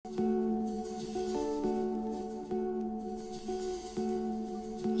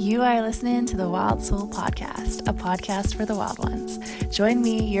You are listening to the Wild Soul Podcast, a podcast for the wild ones. Join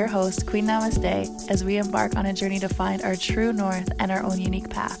me, your host, Queen Namaste, as we embark on a journey to find our true north and our own unique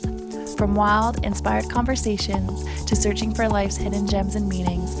path. From wild, inspired conversations to searching for life's hidden gems and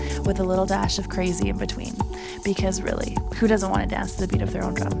meanings with a little dash of crazy in between. Because really, who doesn't want to dance to the beat of their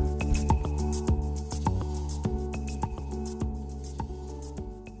own drum?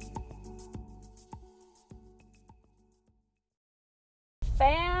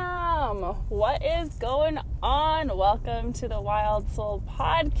 What is going on? Welcome to the Wild Soul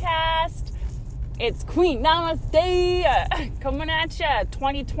Podcast. It's Queen Namaste coming at ya.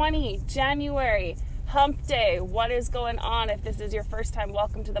 2020 January Hump Day. What is going on? If this is your first time,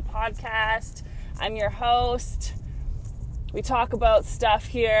 welcome to the podcast. I'm your host. We talk about stuff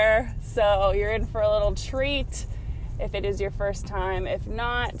here, so you're in for a little treat if it is your first time. If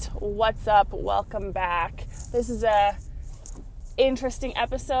not, what's up? Welcome back. This is a interesting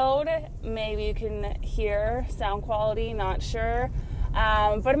episode. Maybe you can hear sound quality, not sure,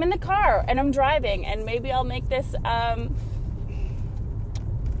 but I'm in the car and I'm driving, and maybe I'll make this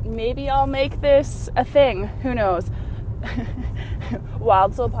a thing, who knows.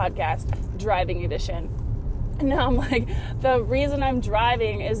 Wild Soul Podcast driving edition. Now I'm like, the reason I'm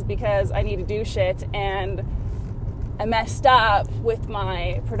driving is because I need to do shit, and I messed up with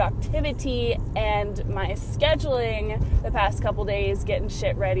my productivity and my scheduling the past couple days, getting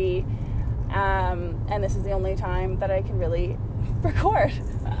shit ready. And this is the only time that I can really record.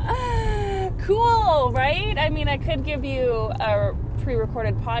 Cool, right? I mean, I could give you a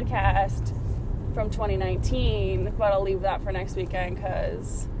pre-recorded podcast from 2019, but I'll leave that for next weekend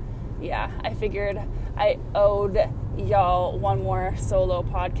because, yeah, I figured I owed y'all one more solo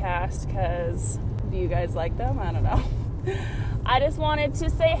podcast because do you guys like them? I don't know. I just wanted to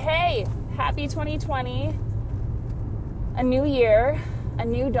say, hey, happy 2020. A new year, a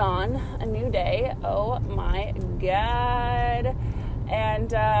new dawn, a new day. Oh my God.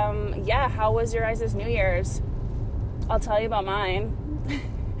 And yeah, how was your guys' New Year's? I'll tell you about mine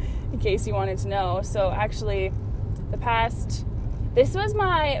in case you wanted to know. So actually, this was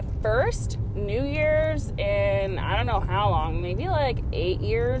my first New Year's in I don't know how long, maybe like 8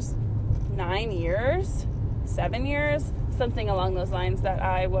 years. 9 years, 7 years, something along those lines, that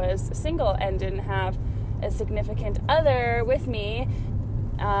I was single and didn't have a significant other with me,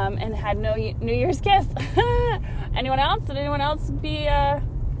 and had no New Year's kiss. Anyone else? Did anyone else be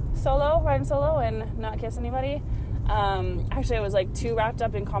riding solo and not kiss anybody? Actually, I was like too wrapped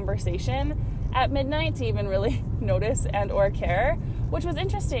up in conversation at midnight to even really notice and or care, which was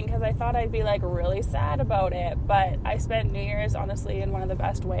interesting because I thought I'd be like really sad about it, but I spent New Year's honestly in one of the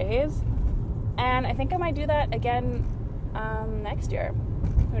best ways. And I think I might do that again next year.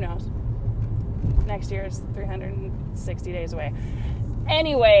 Who knows? Next year is 360 days away.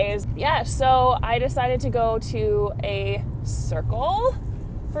 Anyways, yeah, so I decided to go to a circle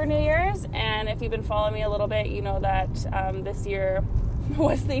for New Year's. And if you've been following me a little bit, you know that this year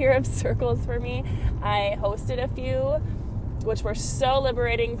was the year of circles for me. I hosted a few, which were so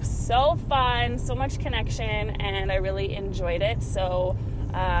liberating, so fun, so much connection, and I really enjoyed it. So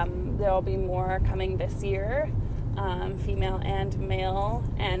there'll be more coming this year, female and male,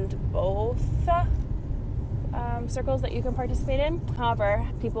 and both circles that you can participate in. However,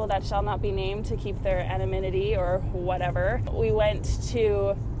 people that shall not be named to keep their anonymity or whatever. We went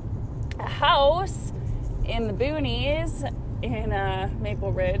to a house in the boonies in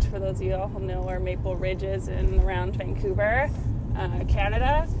Maple Ridge, for those of you all who know where Maple Ridge is, in around Vancouver,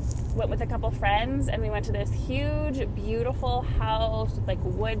 Canada. Went with a couple friends, and we went to this huge, beautiful house with like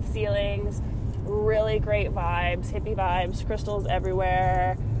wood ceilings, really great vibes, hippie vibes, crystals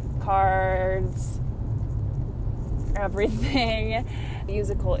everywhere, cards, everything,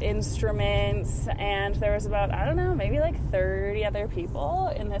 musical instruments, and there was about, I don't know, maybe like 30 other people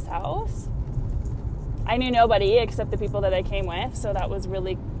in this house. I knew nobody except the people that I came with, so that was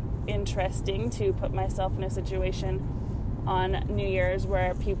really interesting to put myself in a situation on New Year's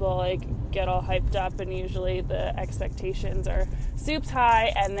where people like get all hyped up, and usually the expectations are soups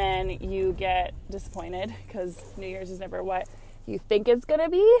high, and then you get disappointed because New Year's is never what you think it's gonna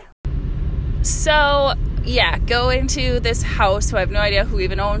be. So yeah, go into this house, so I have no idea who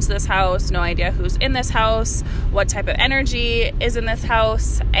even owns this house, no idea who's in this house, what type of energy is in this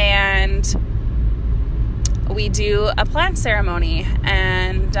house, and we do a plant ceremony.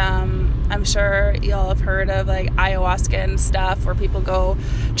 And I'm sure y'all have heard of like ayahuasca and stuff, where people go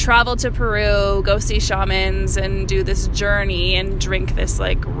travel to Peru, go see shamans, and do this journey and drink this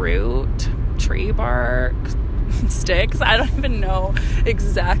like root, tree bark, sticks. I don't even know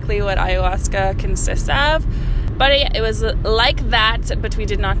exactly what ayahuasca consists of, But it was like that, but we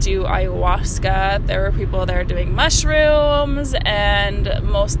did not do ayahuasca. There were people there doing mushrooms, and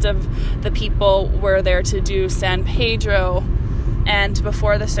most of the people were there to do San Pedro. And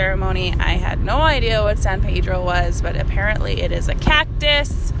before the ceremony, I had no idea what San Pedro was, but apparently it is a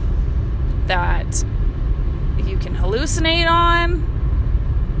cactus that you can hallucinate on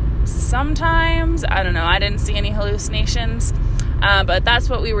sometimes. I don't know. I didn't see any hallucinations, but that's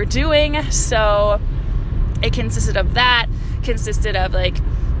what we were doing. So it consisted of like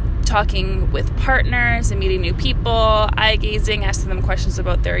talking with partners and meeting new people, eye gazing, asking them questions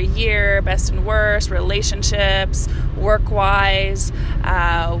about their year, best and worst, relationships, work-wise.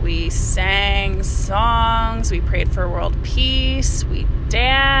 We sang songs, we prayed for world peace, we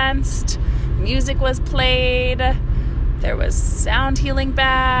danced, music was played, there was sound healing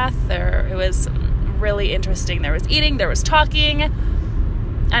bath, it was really interesting. There was eating, there was talking,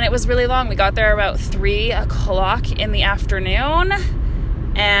 and it was really long. We got there about 3 o'clock in the afternoon,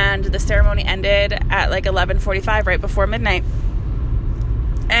 and the ceremony ended at like 11:45, right before midnight.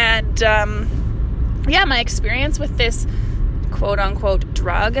 And my experience with this quote-unquote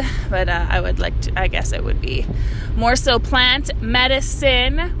drug, but I guess it would be more so plant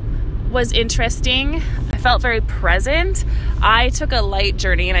medicine, was interesting. I felt very present. I took a light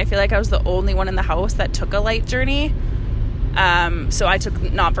journey, and I feel like I was the only one in the house that took a light journey. So I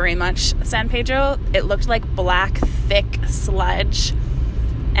took not very much San Pedro. It looked like black, thick sludge,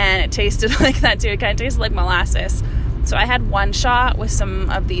 and it tasted like that too. It kind of tasted like molasses. So I had 1 shot with some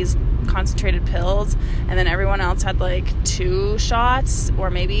of these concentrated pills, and then everyone else had like 2 shots or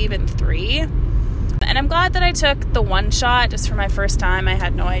maybe even 3. And I'm glad that I took the 1 shot just for my first time. I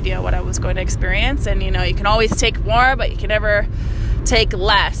had no idea what I was going to experience, and you can always take more, but you can never take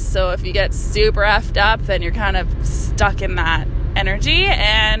less. So if you get super effed up, then you're kind of stuck in that energy,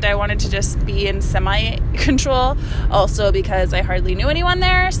 and I wanted to just be in semi-control, also because I hardly knew anyone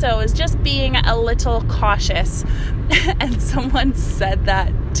there, so I was just being a little cautious. And someone said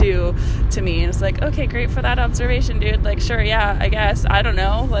that to me, and it's like, okay, great for that observation, dude. Like, sure, yeah, I guess, I don't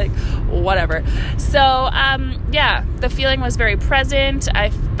know, like, whatever. So the feeling was very present.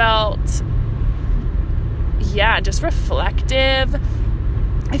 I felt just reflective.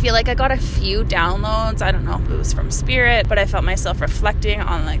 I feel like I got a few downloads. I don't know if it was from spirit, but I felt myself reflecting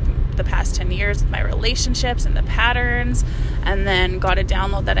on like the past 10 years with my relationships and the patterns, and then got a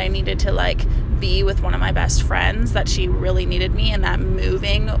download that I needed to like be with one of my best friends, that she really needed me, and that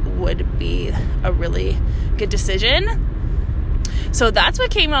moving would be a really good decision. So that's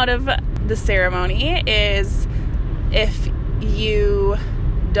what came out of the ceremony. Is, if you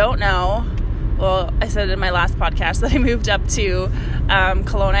don't know, well, I said in my last podcast that I moved up to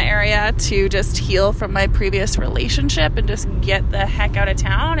Kelowna area to just heal from my previous relationship and just get the heck out of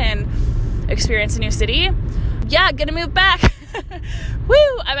town and experience a new city. Yeah, gonna move back. Woo!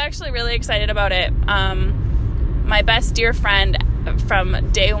 I'm actually really excited about it. My best dear friend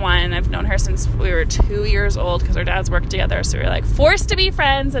from day one, I've known her since we were 2 years old because our dads worked together, so we were like forced to be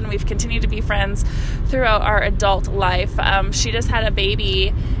friends, and we've continued to be friends throughout our adult life. She just had a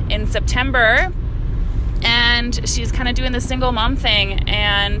baby in September, and she's kind of doing the single mom thing,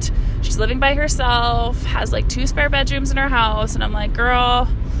 and she's living by herself, has like 2 spare bedrooms in her house, and I'm like, girl,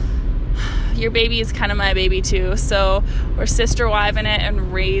 your baby is kind of my baby too. So we're sister-wiving it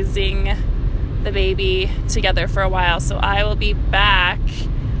and raising the baby together for a while. So I will be back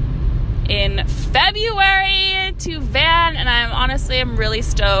in February to Van, and I'm really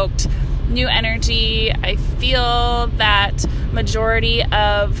stoked. New energy. I feel that majority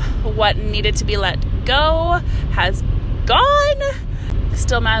of what needed to be let go has gone.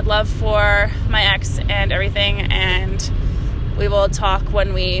 Still mad love for my ex and everything, and we will talk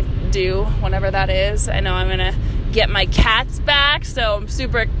when we do, whenever that is. I know I'm gonna get my cats back, so I'm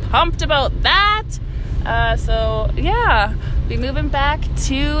super pumped about that. Be moving back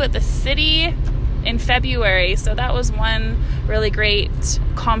to the city in February. So that was one really great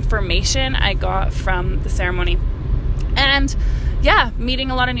confirmation I got from the ceremony. And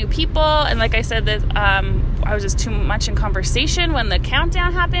meeting a lot of new people. And like I said, that I was just too much in conversation when the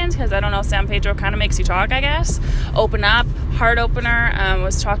countdown happened, because I don't know, San Pedro kind of makes you talk, I guess. Open up, heart opener.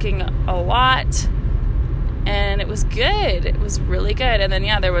 Was talking a lot, and it was good. It was really good. And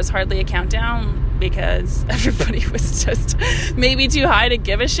then there was hardly a countdown because everybody was just maybe too high to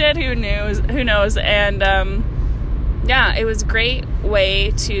give a shit. Who knows? And it was a great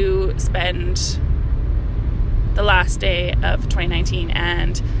way to spend the last day of 2019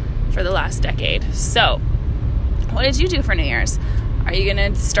 and for the last decade. So what did you do for New Year's? Are you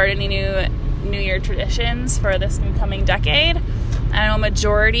gonna start any New Year traditions for this new coming decade? I know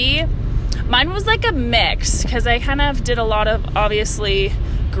majority Mine was like a mix, because I kind of did a lot of, obviously,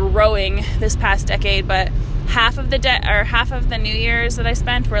 growing this past decade, but half of the New Year's that I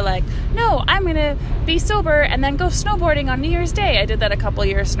spent were like, no, I'm gonna be sober and then go snowboarding on New Year's Day. I did that a couple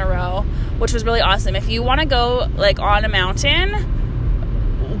years in a row, which was really awesome. If you want to go like on a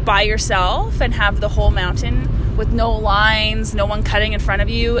mountain by yourself and have the whole mountain with no lines, no one cutting in front of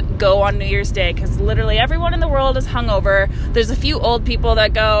you, go on New Year's Day, because literally everyone in the world is hungover. There's a few old people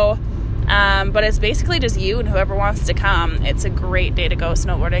that go, but it's basically just you and whoever wants to come. It's a great day to go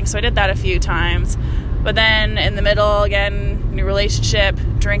snowboarding. So I did that a few times. But then in the middle, again, new relationship,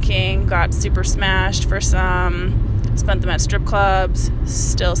 drinking, got super smashed for some, spent them at strip clubs,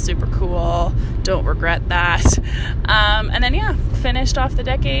 still super cool, don't regret that. And then, finished off the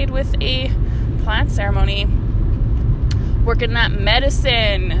decade with a plant ceremony, working that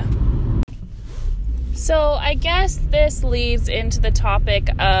medicine. So I guess this leads into the topic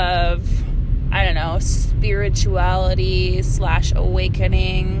of, spirituality /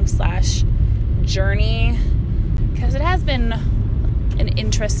 awakening / journey, because it has been an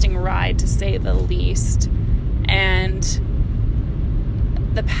interesting ride, to say the least. And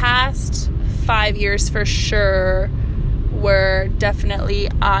the past 5 years for sure were definitely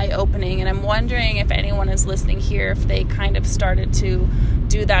eye-opening, and I'm wondering if anyone is listening here, if they kind of started to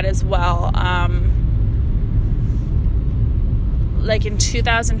do that as well. Like in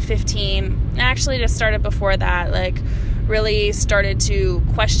 2015, actually just started before that, like really started to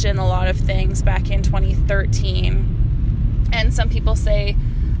question a lot of things back in 2013. And some people say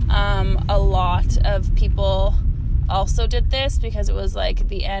a lot of people also did this because it was like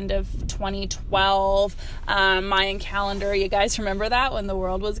the end of 2012, Mayan calendar. You guys remember that, when the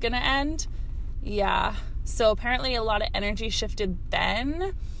world was going to end? Yeah. So apparently a lot of energy shifted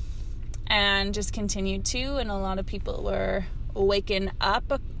then and just continued to, and a lot of people were waking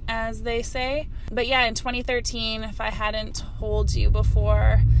up, as they say. But yeah, in 2013, if I hadn't told you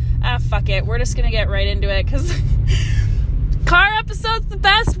before, fuck it, we're just gonna get right into it, because car episode's the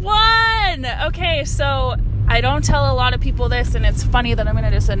best one. Okay, so I don't tell a lot of people this, and it's funny that I'm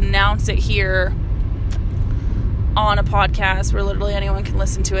gonna just announce it here on a podcast where literally anyone can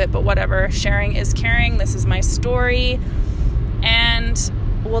listen to it, but whatever, sharing is caring. This is my story, and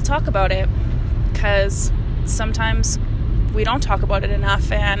we'll talk about it, because sometimes we don't talk about it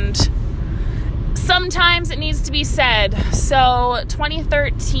enough, and sometimes it needs to be said. So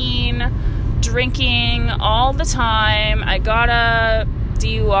 2013, drinking all the time. I got a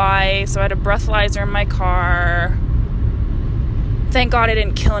DUI, so I had a breathalyzer in my car. Thank God I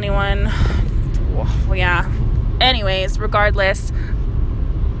didn't kill anyone. Well, yeah. Anyways, regardless,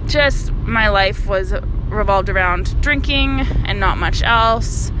 just my life was revolved around drinking and not much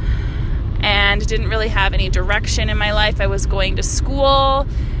else. And didn't really have any direction in my life. I was going to school.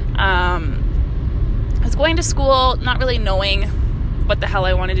 Not really knowing what the hell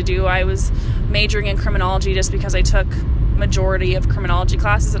I wanted to do. I was majoring in criminology just because I took majority of criminology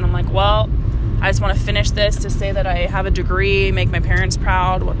classes, and I'm like, well, I just want to finish this to say that I have a degree, make my parents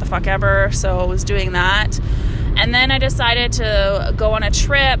proud, what the fuck ever. So I was doing that. And then I decided to go on a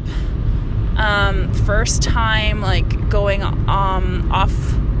trip. First time like going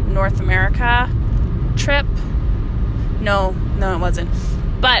off North America trip. No, it wasn't.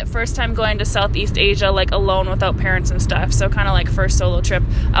 But first time going to Southeast Asia, like alone without parents and stuff. So kind of like first solo trip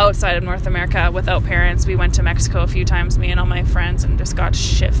outside of North America without parents. We went to Mexico a few times, me and all my friends, and just got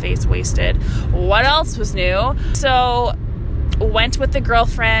shit-faced wasted. What else was new? So went with the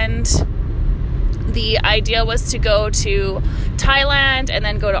girlfriend. The idea was to go to Thailand and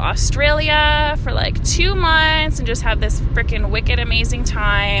then go to Australia for like 2 months and just have this freaking wicked amazing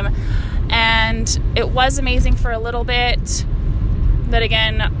time. And it was amazing for a little bit. But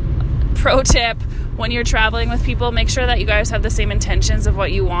again, pro tip, when you're traveling with people, make sure that you guys have the same intentions of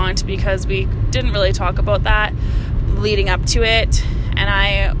what you want, because we didn't really talk about that leading up to it. And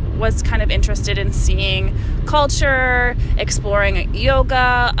I was kind of interested in seeing culture, exploring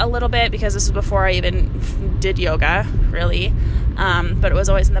yoga a little bit, because this was before I even did yoga, really. But it was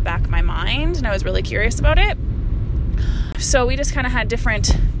always in the back of my mind, and I was really curious about it. So we just kind of had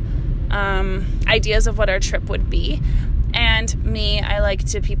different ideas of what our trip would be. And me, I like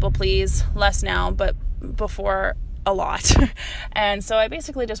to people please, less now, but before a lot. And so I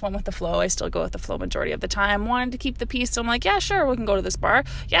basically just went with the flow. I still go with the flow majority of the time. Wanted to keep the peace, so I'm like, yeah, sure, we can go to this bar.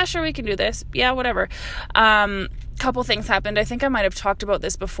 Yeah, sure, we can do this. Yeah, whatever. Couple things happened. I think I might have talked about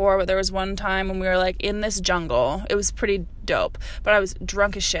this before, but there was one time when we were like in this jungle. It was pretty dope, but I was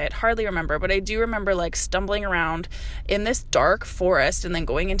drunk as shit. Hardly remember, but I do remember like stumbling around in this dark forest and then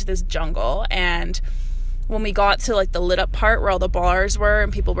going into this jungle, and when we got to like the lit up part where all the bars were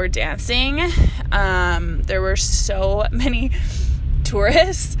and people were dancing, there were so many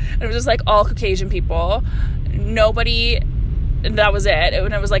tourists. It was just like all Caucasian people. Nobody, that was it.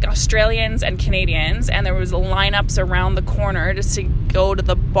 It was like Australians and Canadians, and there was lineups around the corner just to go to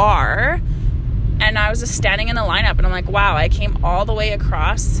the bar. And I was just standing in the lineup, and I'm like, wow, I came all the way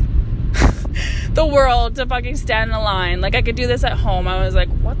across the world to fucking stand in a line. Like, I could do this at home. I was like,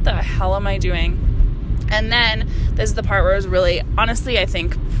 what the hell am I doing? And then this is the part where it was really, honestly, I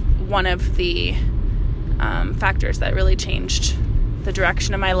think one of the factors that really changed the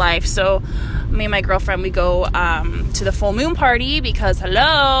direction of my life. So me and my girlfriend, we go to the full moon party because,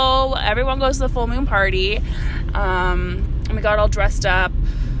 hello, everyone goes to the full moon party. And we got all dressed up.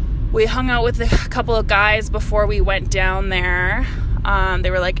 We hung out with a couple of guys before we went down there.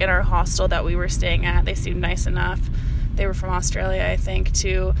 They were like in our hostel that we were staying at. They seemed nice enough. They were from Australia, I think,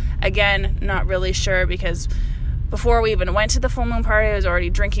 too. Again, not really sure, because before we even went to the full moon party, I was already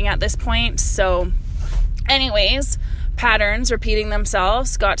drinking at this point. So anyways, patterns repeating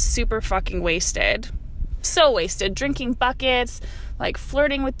themselves, got super fucking wasted. So wasted. Drinking buckets, like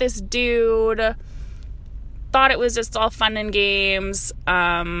flirting with this dude. Thought it was just all fun and games.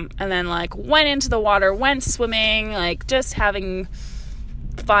 And then like went into the water, went swimming, like just having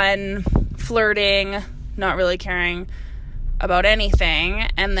fun, flirting, not really caring about anything.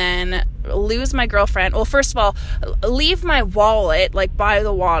 And then lose my girlfriend. Well, first of all, leave my wallet like by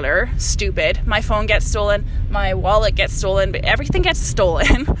the water. Stupid. My phone gets stolen, my wallet gets stolen, but everything gets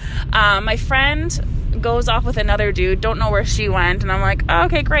stolen. My friend goes off with another dude, don't know where she went, and I'm like, oh,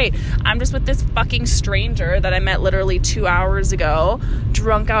 okay, great. I'm just with this fucking stranger that I met literally 2 hours ago,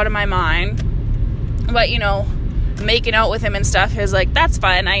 drunk out of my mind. But, you know, making out with him and stuff is like, that's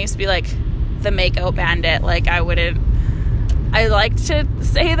fun. I used to be like the make-out bandit. Like, I like to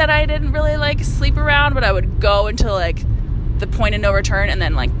say that I didn't really like sleep around, but I would go until like the point of no return and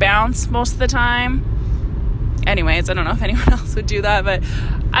then like bounce most of the time. Anyways, I don't know if anyone else would do that, but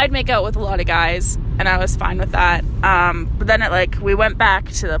I'd make out with a lot of guys and I was fine with that. But then we went back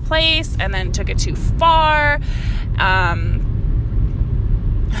to the place and then took it too far.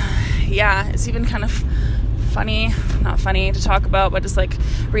 Yeah, it's even kind of funny, not funny to talk about, but just like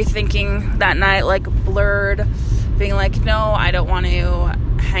rethinking that night, like blurred, being like, no, I don't want to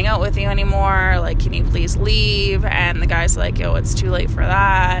hang out with you anymore. Like, can you please leave? And the guy's like, yo, it's too late for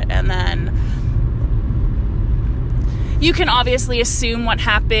that. And then you can obviously assume what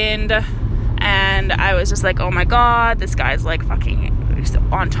happened. And I was just like, oh my God, this guy's like fucking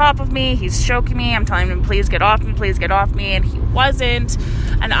on top of me. He's choking me. I'm telling him, please get off me, please get off me. And he wasn't.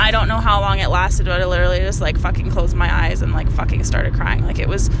 And I don't know how long it lasted, but I literally just like fucking closed my eyes and like fucking started crying. Like, it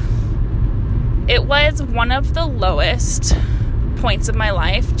was one of the lowest points of my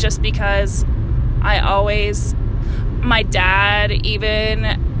life, just because my dad,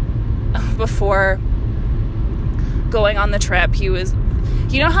 even before going on the trip, he was,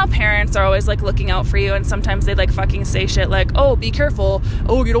 you know how parents are always like looking out for you, and sometimes they like fucking say shit like, oh, be careful,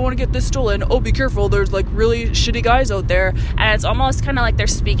 oh, you don't want to get this stolen, oh, be careful, there's like really shitty guys out there. And it's almost kind of like they're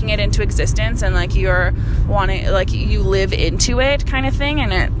speaking it into existence, and like you're wanting, like you live into it kind of thing.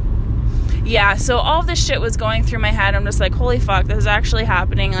 And yeah, so all this shit was going through my head. I'm just like, holy fuck, this is actually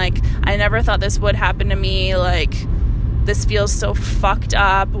happening. Like, I never thought this would happen to me. Like, this feels so fucked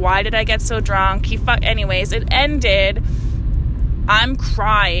up. Why did I get so drunk? Anyways, it ended. I'm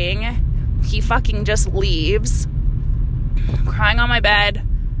crying. He fucking just leaves. I'm crying on my bed.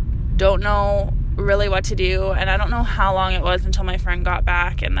 Don't know really what to do. And I don't know how long it was until my friend got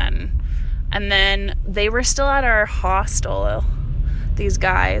back. And then they were still at our hostel, these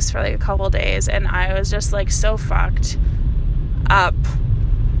guys, for like a couple days. And I was just like so fucked up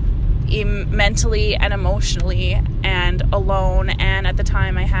mentally and emotionally and alone. And at the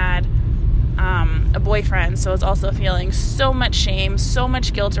time I had a boyfriend, so I was also feeling so much shame, so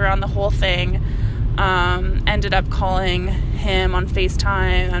much guilt around the whole thing. Ended up calling him on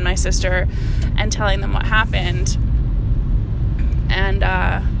FaceTime and my sister and telling them what happened. And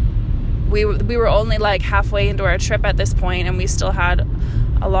we were only like halfway into our trip at this point, and we still had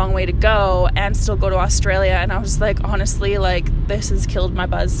a long way to go and still go to Australia. And I was like, honestly, like, this has killed my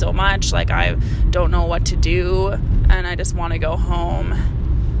buzz so much. Like, I don't know what to do, and I just want to go home.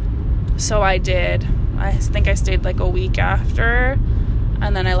 So I did. I think I stayed like a week after,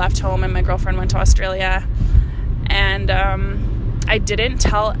 and then I left home and my girlfriend went to Australia. And I didn't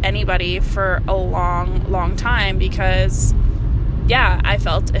tell anybody for a long time because, yeah, I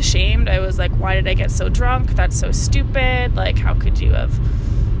felt ashamed. I was like, why did I get so drunk? That's so stupid. Like, how could you have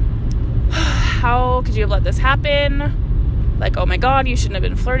let this happen? like, oh my God, you shouldn't have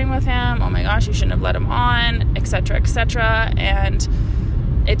been flirting with him. Oh my gosh, you shouldn't have let him on, etc., etc. And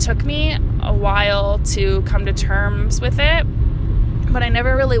it took me a while to come to terms with it, but I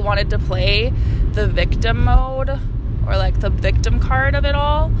never really wanted to play the victim mode or like the victim card of it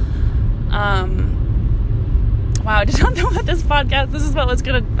all. Wow, I did not know about this podcast. This is what I was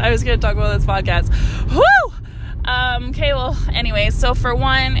gonna talk about this podcast. Woo! Okay, well, anyways, so for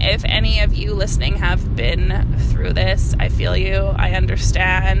one, if any of you listening have been through this, I feel you, I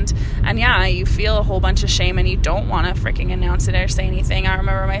understand, and yeah, you feel a whole bunch of shame and you don't want to freaking announce it or say anything. I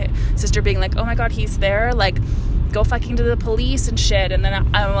remember my sister being like, oh my God, he's there, like, go fucking to the police and shit, and then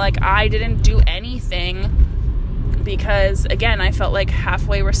I'm like, I didn't do anything, because again, I felt like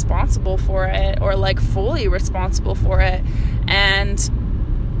halfway responsible for it, or like fully responsible for it. And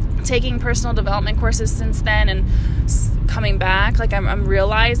taking personal development courses since then and coming back, like I'm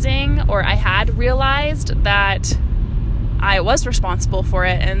realizing, or I had realized, that I was responsible for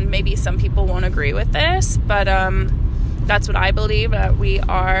it. And maybe some people won't agree with this, but that's what I believe, that we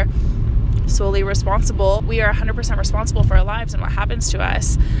are solely responsible. We are 100% responsible for our lives and what happens to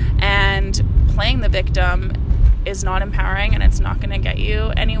us. And playing the victim is not empowering, and it's not going to get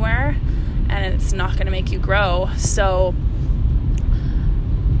you anywhere, and it's not going to make you grow. So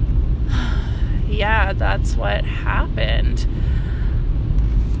yeah, that's what happened.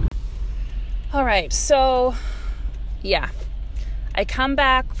 All right, so yeah, I come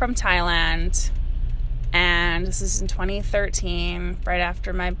back from Thailand, and this is in 2013, right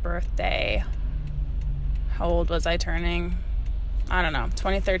after my birthday. How old was I turning? I don't know,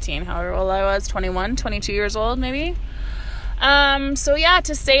 2013, however old I was, 21, 22 years old, maybe. So yeah,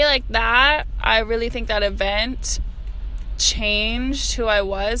 to say like that, I really think that event changed who I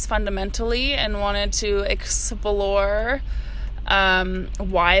was fundamentally, and wanted to explore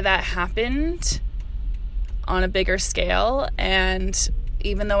why that happened on a bigger scale. And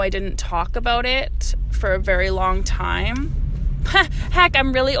even though I didn't talk about it for a very long time, heck,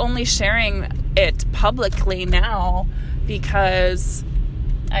 I'm really only sharing it publicly now because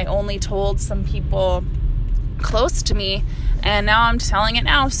I only told some people close to me, and now I'm telling it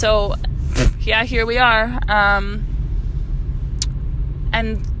now. So yeah, here we are.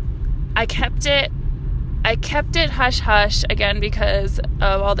 And I kept it hush hush again because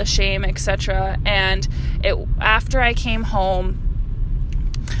of all the shame, etc. And after I came home,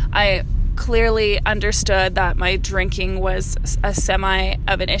 I clearly understood that my drinking was a semi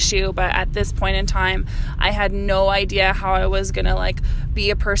of an issue, but at this point in time, I had no idea how I was gonna like be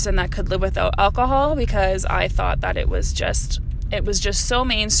a person that could live without alcohol, because I thought that it was just so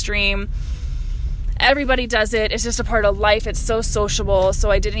mainstream. Everybody does it. It's just a part of life. It's so sociable. So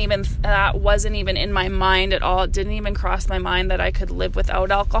that wasn't even in my mind at all. It didn't even cross my mind that I could live without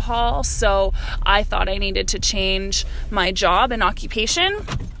alcohol. So I thought I needed to change my job and occupation.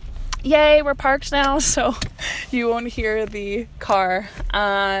 Yay, we're parked now, so you won't hear the car.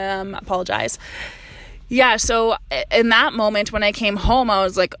 Apologize. Yeah, so in that moment when I came home, I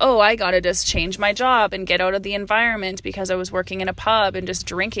was like, oh, I gotta just change my job and get out of the environment, because I was working in a pub and just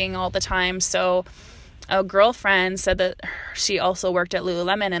drinking all the time. So a girlfriend said that she also worked at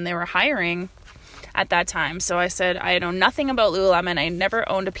Lululemon and they were hiring at that time. So I said, I know nothing about Lululemon. I never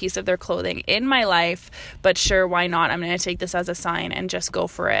owned a piece of their clothing in my life, but sure, why not? I'm going to take this as a sign and just go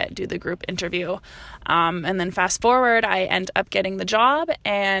for it, do the group interview. And then fast forward, I end up getting the job,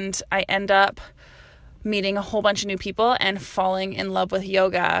 and I end up meeting a whole bunch of new people and falling in love with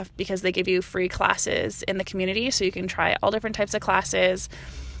yoga, because they give you free classes in the community, so you can try all different types of classes.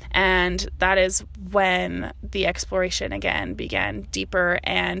 And that is when the exploration again began deeper.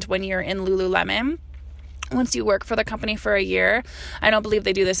 And when you're in Lululemon, once you work for the company for a year, I don't believe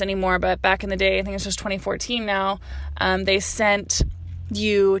they do this anymore, but back in the day, I think it's just 2014 now, they sent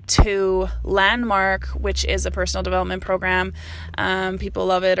you to Landmark, which is a personal development program. People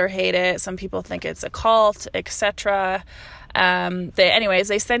love it or hate it. Some people think it's a cult, etc.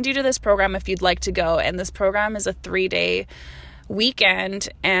 They send you to this program if you'd like to go. And this program is a 3-day weekend,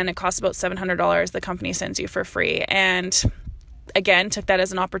 and it costs about $700. The company sends you for free. And again, took that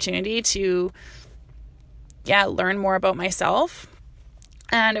as an opportunity to learn more about myself.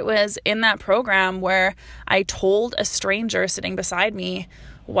 And it was in that program where I told a stranger sitting beside me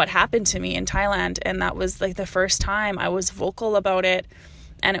what happened to me in Thailand. And that was like the first time I was vocal about it.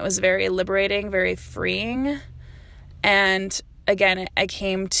 And it was very liberating, very freeing. And again, I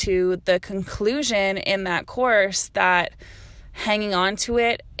came to the conclusion in that course that hanging on to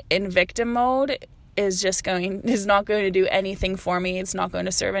it in victim mode is not going to do anything for me. It's not going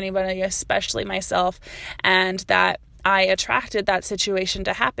to serve anybody, especially myself. And that I attracted that situation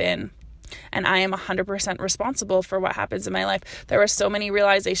to happen. And I am 100% responsible for what happens in my life. There were so many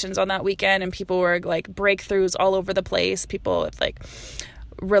realizations on that weekend, and people were like breakthroughs all over the place. People with like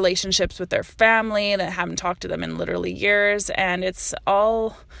relationships with their family that haven't talked to them in literally years. And it's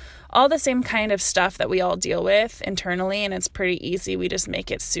all the same kind of stuff that we all deal with internally. And it's pretty easy. We just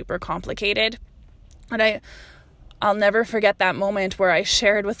make it super complicated. And I'll never forget that moment where I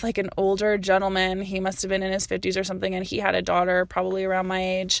shared with like an older gentleman. He must have been in his 50s or something, and he had a daughter probably around my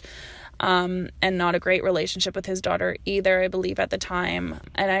age, and not a great relationship with his daughter either, I believe, at the time.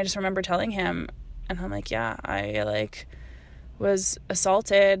 And I just remember telling him, and I'm like, yeah, I like was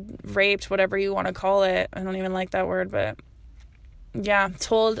assaulted, raped, whatever you want to call it. I don't even like that word, but yeah,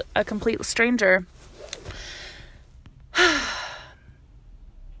 told a complete stranger.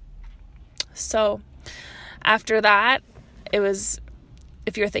 So after that, it was,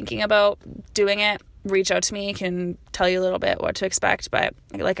 if you're thinking about doing it, reach out to me. I can tell you a little bit what to expect. But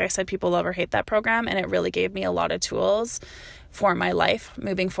like I said, people love or hate that program. And it really gave me a lot of tools for my life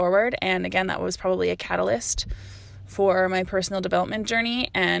moving forward. And again, that was probably a catalyst for my personal development journey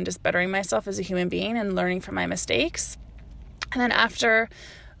and just bettering myself as a human being and learning from my mistakes. And then after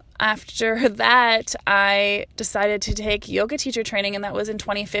that, I decided to take yoga teacher training, and that was in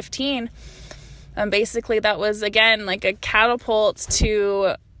 2015. And basically that was, again, like a catapult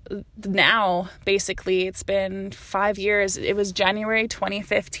to now. Basically, it's been 5 years. It was January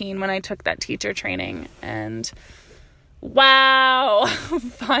 2015 when I took that teacher training, and wow,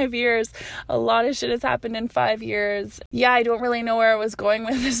 5 years. A lot of shit has happened in 5 years. Yeah, I don't really know where I was going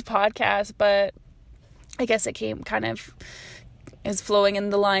with this podcast, but I guess it is flowing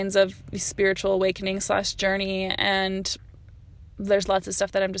in the lines of spiritual awakening / journey. And there's lots of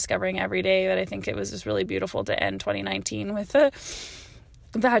stuff that I'm discovering every day that I think it was just really beautiful to end 2019 with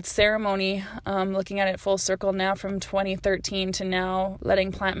that ceremony. Looking at it full circle now from 2013 to now,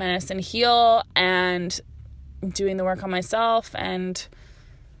 letting plant medicine heal and doing the work on myself and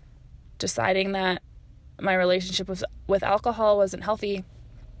deciding that my relationship with alcohol wasn't healthy,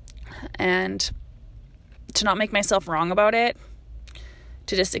 and to not make myself wrong about it,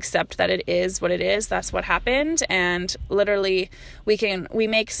 to just accept that it is what it is. That's what happened. And literally we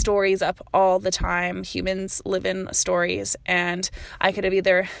make stories up all the time. Humans live in stories, and I could have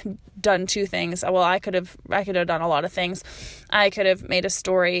either done two things. Well, I could have done a lot of things. I could have made a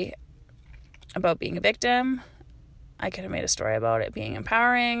story about being a victim. I could have made a story about it being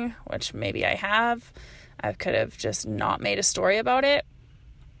empowering, which maybe I have. I could have just not made a story about it,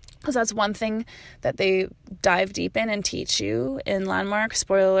 because that's one thing that they dive deep in and teach you in Landmark.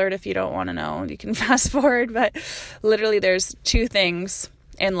 Spoiler alert, if you don't want to know, you can fast forward. But literally there's two things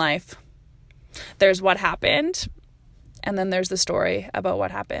in life. There's what happened, and then there's the story about what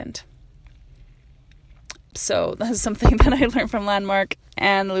happened. So that's something that I learned from Landmark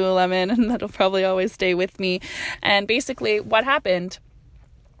and Lululemon, and that'll probably always stay with me. And basically, what happened?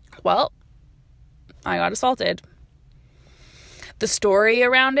 Well, I got assaulted. The story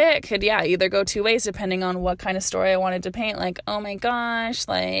around it could, either go two ways depending on what kind of story I wanted to paint. Like, oh my gosh,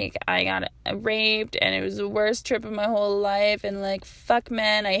 like I got raped and it was the worst trip of my whole life, and like, fuck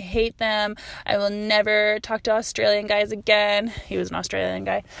men, I hate them. I will never talk to Australian guys again. He was an Australian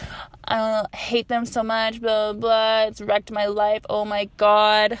guy. I hate them so much, blah, blah, blah. It's wrecked my life. Oh my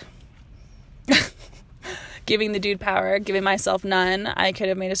God. Giving the dude power, giving myself none. I could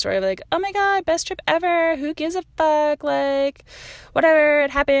have made a story of like, oh my God, best trip ever. Who gives a fuck? Like, whatever,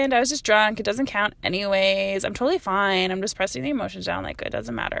 it happened. I was just drunk. It doesn't count anyways. I'm totally fine. I'm just pressing the emotions down. Like, it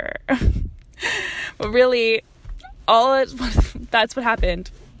doesn't matter. But really, that's what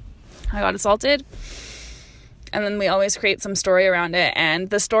happened. I got assaulted. And then we always create some story around it. And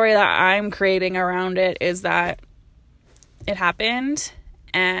the story that I'm creating around it is that it happened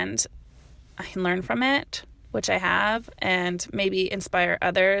and I can learn from it, which I have, and maybe inspire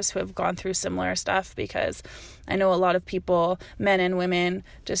others who have gone through similar stuff, because I know a lot of people, men and women,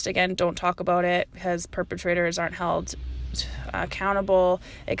 just again don't talk about it because perpetrators aren't held accountable,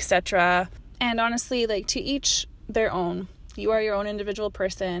 etc. And honestly, like, to each their own. You are your own individual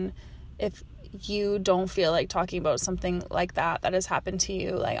person. If you don't feel like talking about something like that has happened to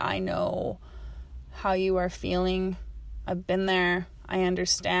you, like, I know how you are feeling. I've been there. I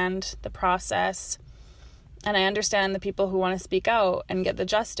understand the process, and I understand the people who want to speak out and get the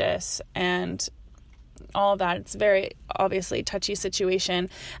justice and all of that. It's very obviously touchy situation,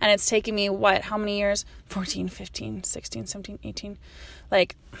 and it's taken me how many years? 14, 15, 16, 17, 18,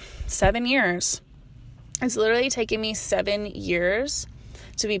 like 7 years. It's literally taken me 7 years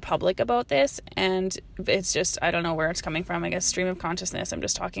to be public about this, and it's just, I don't know where it's coming from. I guess stream of consciousness. I'm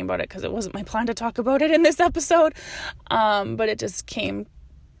just talking about it because it wasn't my plan to talk about it in this episode, but it just came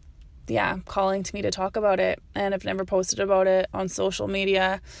calling to me to talk about it. And I've never posted about it on social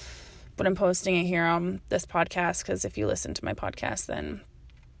media, but I'm posting it here on this podcast, because if you listen to my podcast, then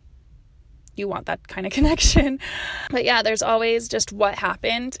you want that kind of connection. But yeah, there's always just what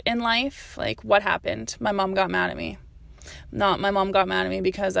happened in life. Like, what happened? My mom got mad at me. Not my mom got mad at me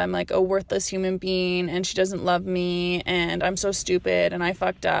because I'm like a worthless human being and she doesn't love me and I'm so stupid and I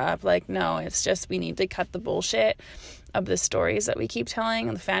fucked up. Like, no, it's just we need to cut the bullshit of the stories that we keep telling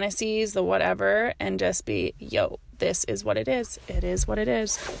and the fantasies, the whatever, and just be, this is what it is. It is what it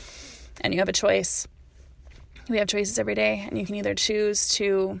is. And you have a choice. We have choices every day, and you can either choose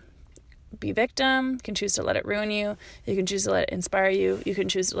to be victim, you can choose to let it ruin you, you can choose to let it inspire you, you can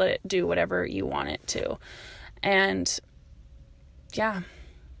choose to let it do whatever you want it to. And yeah,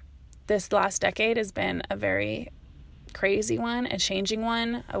 this last decade has been a very crazy one, a changing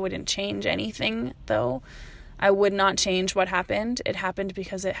one. I wouldn't change anything, though. I would not change what happened. It happened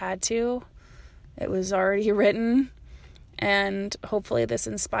because it had to. It was already written. And hopefully this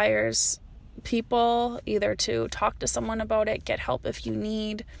inspires people either to talk to someone about it, get help if you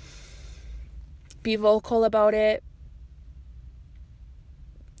need, be vocal about it.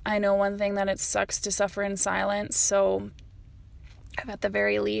 I know one thing, that it sucks to suffer in silence. So at the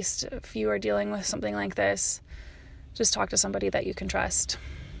very least, if you are dealing with something like this, just talk to somebody that you can trust.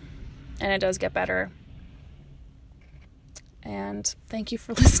 And it does get better. And thank you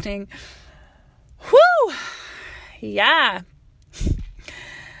for listening. Whoo! Yeah.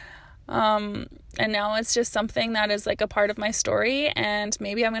 And now it's just something that is like a part of my story, and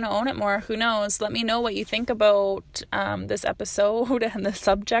maybe I'm going to own it more. Who knows? Let me know what you think about this episode and the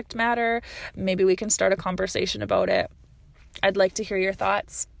subject matter. Maybe we can start a conversation about it. I'd like to hear your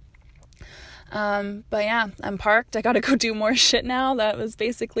thoughts. But yeah, I'm parked. I got to go do more shit now. That was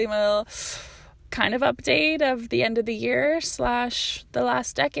basically my kind of update of the end of the year / the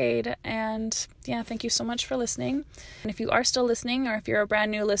last decade. And yeah, thank you so much for listening. And if you are still listening, or if you're a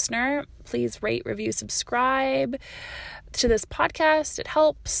brand new listener, please rate, review, subscribe to this podcast. It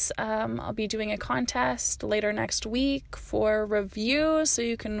helps. I'll be doing a contest later next week for reviews, so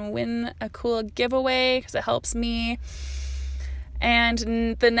you can win a cool giveaway, because it helps me. And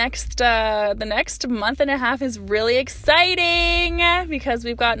the next month and a half is really exciting, because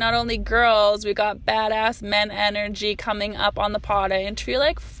we've got not only girls, we've got badass men energy coming up on the pod. I interview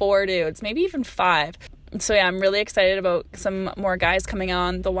like 4 dudes, maybe even 5. So yeah, I'm really excited about some more guys coming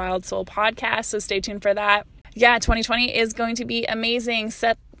on the Wild Soul podcast. So stay tuned for that. Yeah, 2020 is going to be amazing.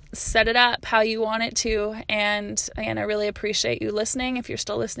 Set it up how you want it to. And again, I really appreciate you listening. If you're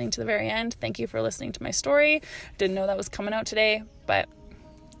still listening to the very end, thank you for listening to my story. Didn't know that was coming out today, but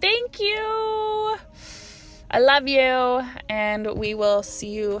thank you. I love you, and we will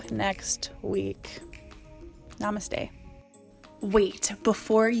see you next week. Namaste. Wait,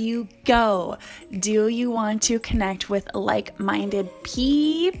 before you go, do you want to connect with like-minded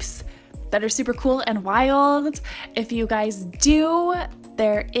peeps that are super cool and wild? If you guys do,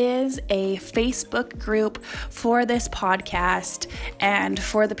 there is a Facebook group for this podcast and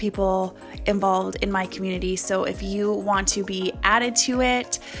for the people involved in my community. So if you want to be added to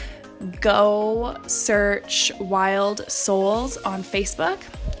it, go search Wild Souls on Facebook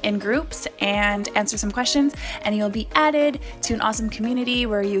in groups and answer some questions, and you'll be added to an awesome community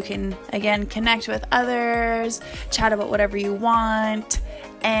where you can, again, connect with others, chat about whatever you want,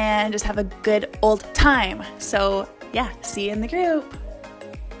 and just have a good old time. So yeah, see you in the group.